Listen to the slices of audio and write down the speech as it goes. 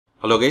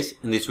Hello guys,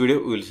 in this video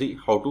we will see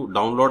how to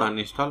download and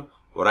install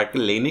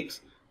Oracle Linux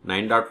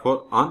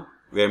 9.4 on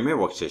VMware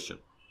Workstation.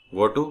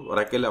 Go to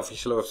Oracle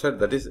official website,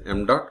 that is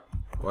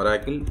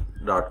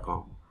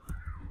m.oracle.com.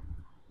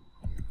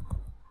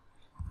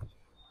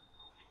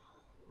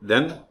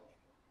 Then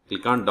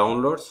click on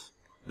downloads,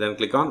 then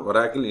click on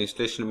Oracle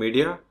installation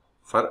media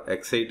for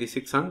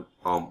x86 and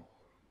ARM.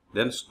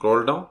 Then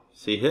scroll down,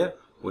 see here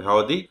we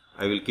have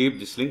I will keep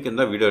this link in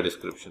the video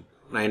description,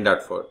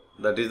 9.4,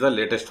 that is the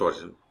latest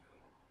version.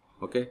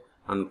 Okay,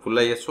 and full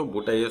ISO,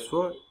 boot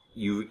ISO,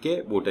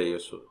 UVK, boot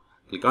ISO.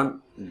 Click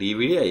on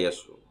DVD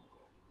ISO.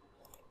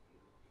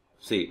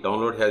 See,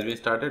 download has been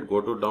started.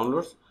 Go to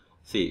downloads.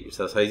 See, its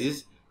size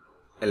is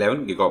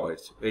 11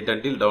 gigabytes. Wait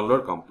until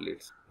download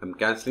completes. I am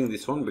cancelling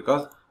this one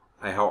because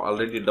I have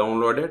already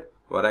downloaded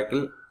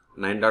Oracle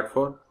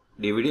 9.4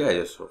 DVD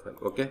ISO file.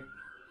 Okay,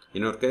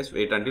 in your case,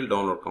 wait until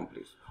download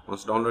completes.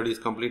 Once download is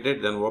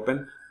completed, then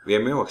open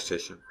VMware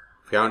Workstation.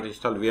 If you haven't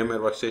installed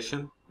VMware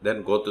Workstation,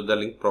 then go to the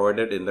link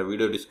provided in the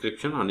video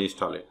description and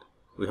install it.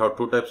 We have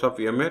two types of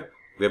VMware,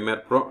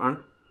 VMware Pro and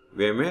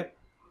VMware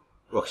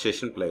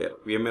Workstation Player.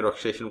 VMware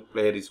Workstation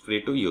Player is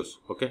free to use,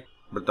 okay?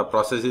 But the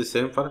process is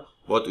same for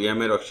both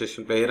VMware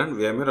Workstation Player and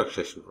VMware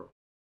Workstation Pro.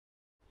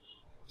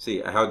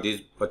 See, I have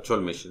these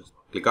virtual machines.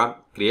 Click on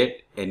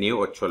create a new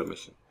virtual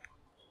machine.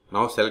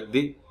 Now select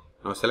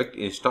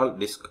install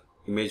disk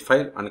image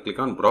file and click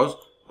on browse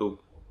to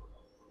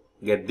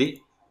get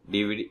the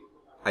DVD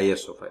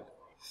ISO file.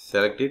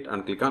 Select it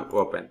and click on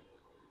open.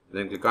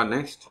 Then click on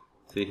next.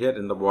 See here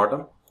in the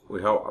bottom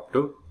we have up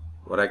to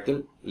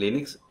Oracle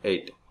Linux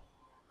 8.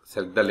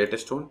 Select the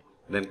latest one.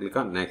 Then click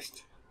on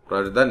next.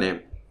 Provide the name.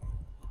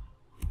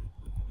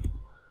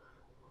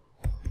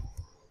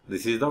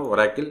 This is the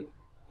Oracle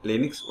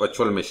Linux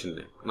virtual machine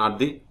name, not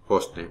the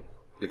host name.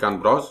 Click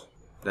on browse.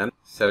 Then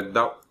select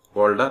the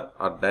folder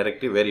or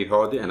directory where you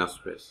have the enough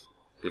space.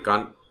 Click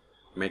on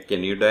make a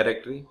new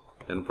directory.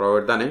 Then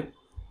provide the name.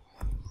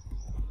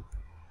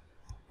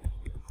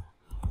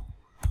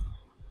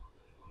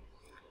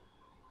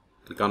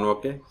 Click on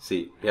OK.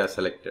 See, we have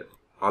selected.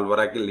 All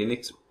Oracle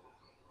Linux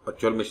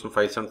virtual machine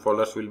files and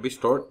folders will be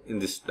stored in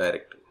this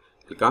directory.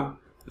 Click on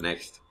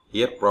next.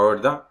 Here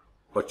provide the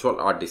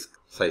virtual hard disk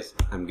size.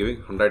 I am giving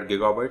 100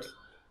 gigabytes.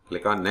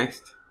 Click on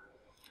next.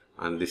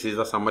 And this is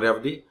the summary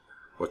of the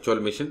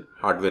virtual machine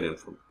hardware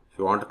info. If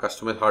you want to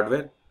customize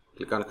hardware,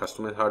 click on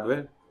customize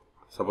hardware.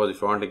 Suppose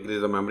if you want to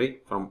increase the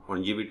memory from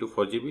 1 GB to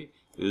 4 GB,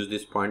 use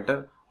this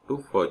pointer to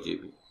 4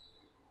 GB.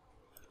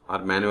 Or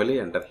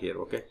manually enter here,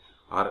 okay?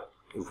 Or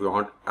if you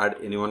want to add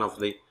any one of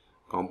the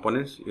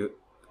components,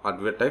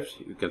 hardware types,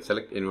 you can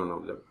select any one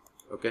of them.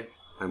 Okay,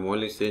 I am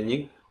only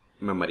changing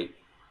memory.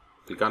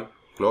 Click on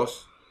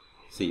close.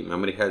 See,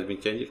 memory has been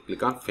changed.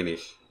 Click on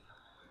finish.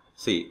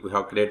 See, we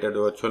have created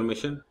a virtual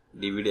machine.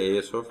 DVD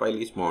ISO file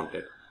is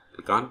mounted.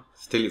 Click on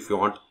still. If you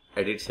want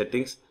edit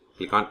settings,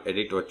 click on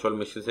edit virtual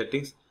machine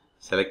settings.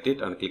 Select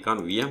it and click on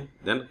VM.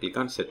 Then click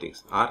on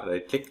settings or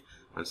right click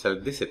and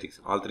select the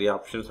settings. All three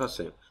options are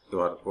same.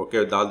 You are okay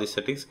with all these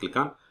settings. Click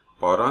on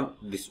power on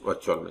this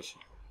virtual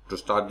machine. To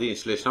start the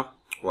installation of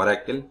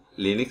Oracle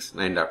Linux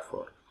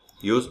 9.4,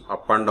 use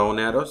up and down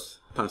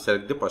arrows and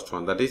select the first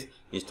one, that is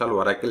install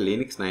Oracle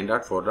Linux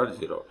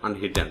 9.4.0 and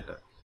hit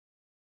enter.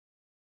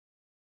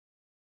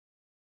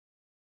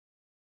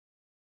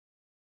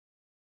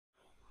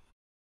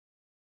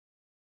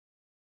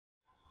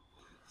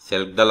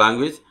 Select the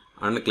language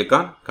and click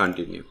on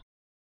continue.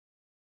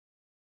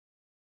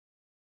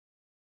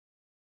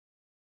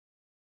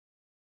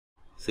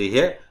 See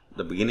here,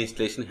 the begin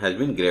installation has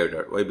been grayed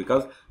out. Why?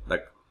 Because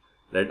the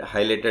red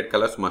highlighted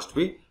colors must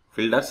be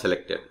filled or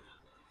selected.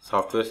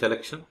 Software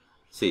selection.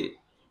 See,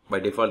 by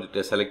default it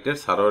is selected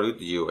server with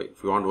GUI.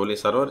 If you want only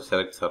server,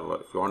 select server.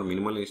 If you want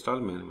minimal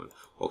install, minimal.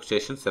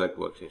 Workstation, select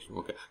workstation.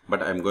 Okay,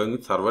 but I am going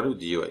with server with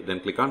GUI.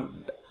 Then click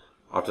on.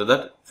 After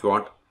that, if you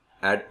want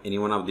add any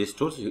one of these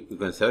tools, you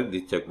can select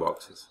these check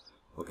boxes.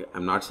 Okay, I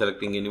am not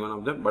selecting any one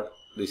of them, but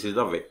this is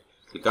the way.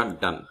 Click on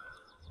done.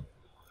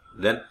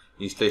 Then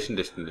installation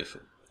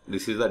destination.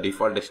 This is the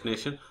default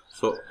destination,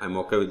 so I am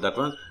okay with that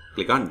one.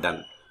 Click on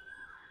done.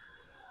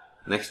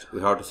 Next, we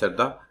have to set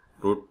the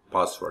root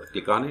password.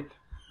 Click on it.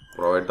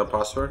 Provide the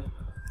password.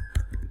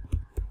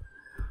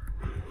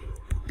 If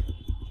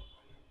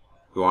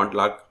you want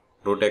lock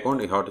root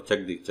account, you have to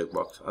check the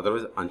checkbox.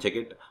 Otherwise, uncheck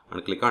it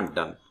and click on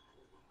done.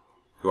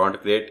 If you want to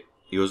create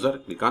user,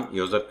 click on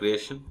user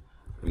creation.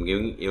 I am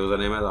giving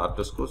username as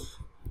Artuscus.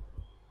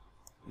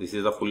 This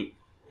is the full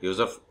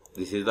user.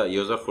 This is the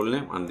user full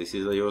name and this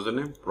is the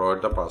username.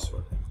 Provide the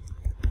password.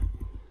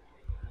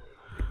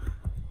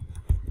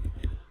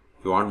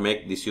 If you want to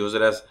make this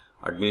user as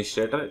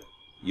administrator,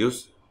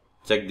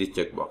 check this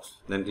checkbox.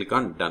 Then click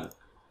on done.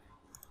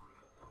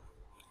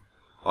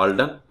 All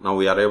done. Now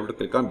we are able to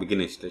click on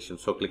begin installation.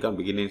 So click on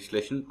begin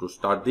installation to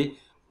start the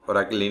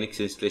Oracle Linux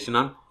installation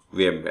on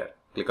VMware.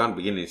 Click on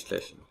begin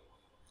installation.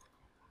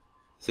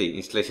 See,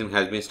 installation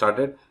has been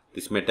started.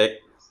 This may take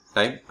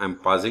time. I am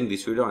pausing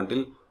this video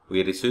until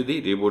we receive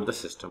the reboot the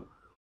system.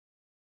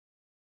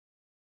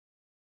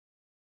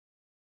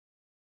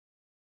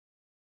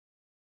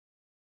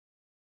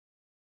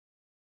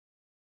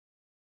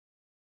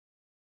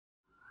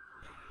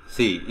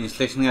 See,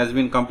 installation has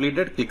been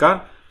completed. Click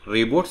on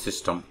reboot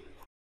system.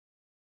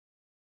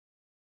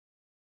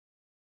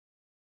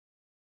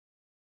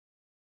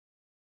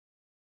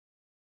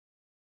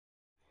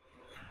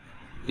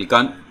 Click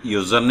on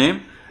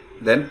username,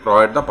 then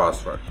provide the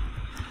password.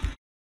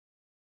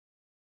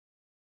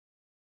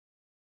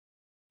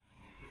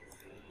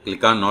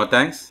 Click on no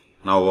thanks.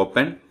 Now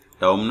open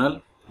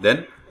terminal,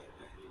 then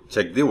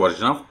check the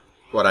version of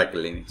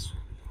Oracle Linux.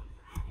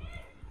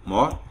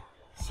 More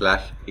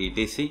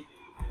 /etc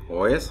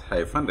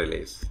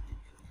os-release.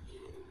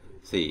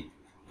 See,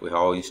 we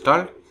have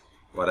installed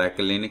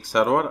Oracle Linux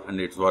server and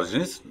its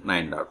version is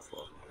 9.4.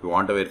 If you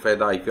want to verify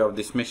the IP of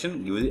this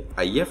machine, give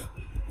the if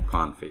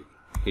config.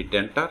 Hit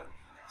enter.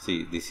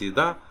 See, this is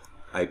the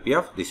IP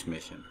of this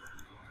machine,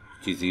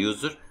 which is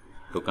used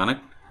to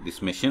connect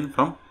this machine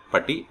from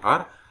PuTTY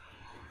or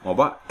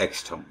MOBA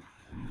external.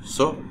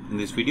 So, in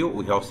this video,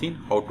 we have seen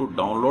how to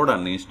download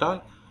and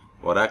install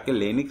Oracle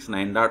Linux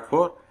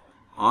 9.4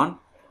 on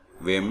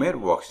VMware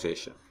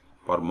Workstation.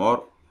 For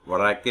more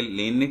Oracle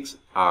Linux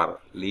or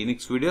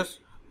Linux videos,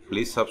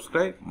 please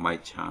subscribe my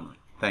channel.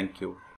 Thank you.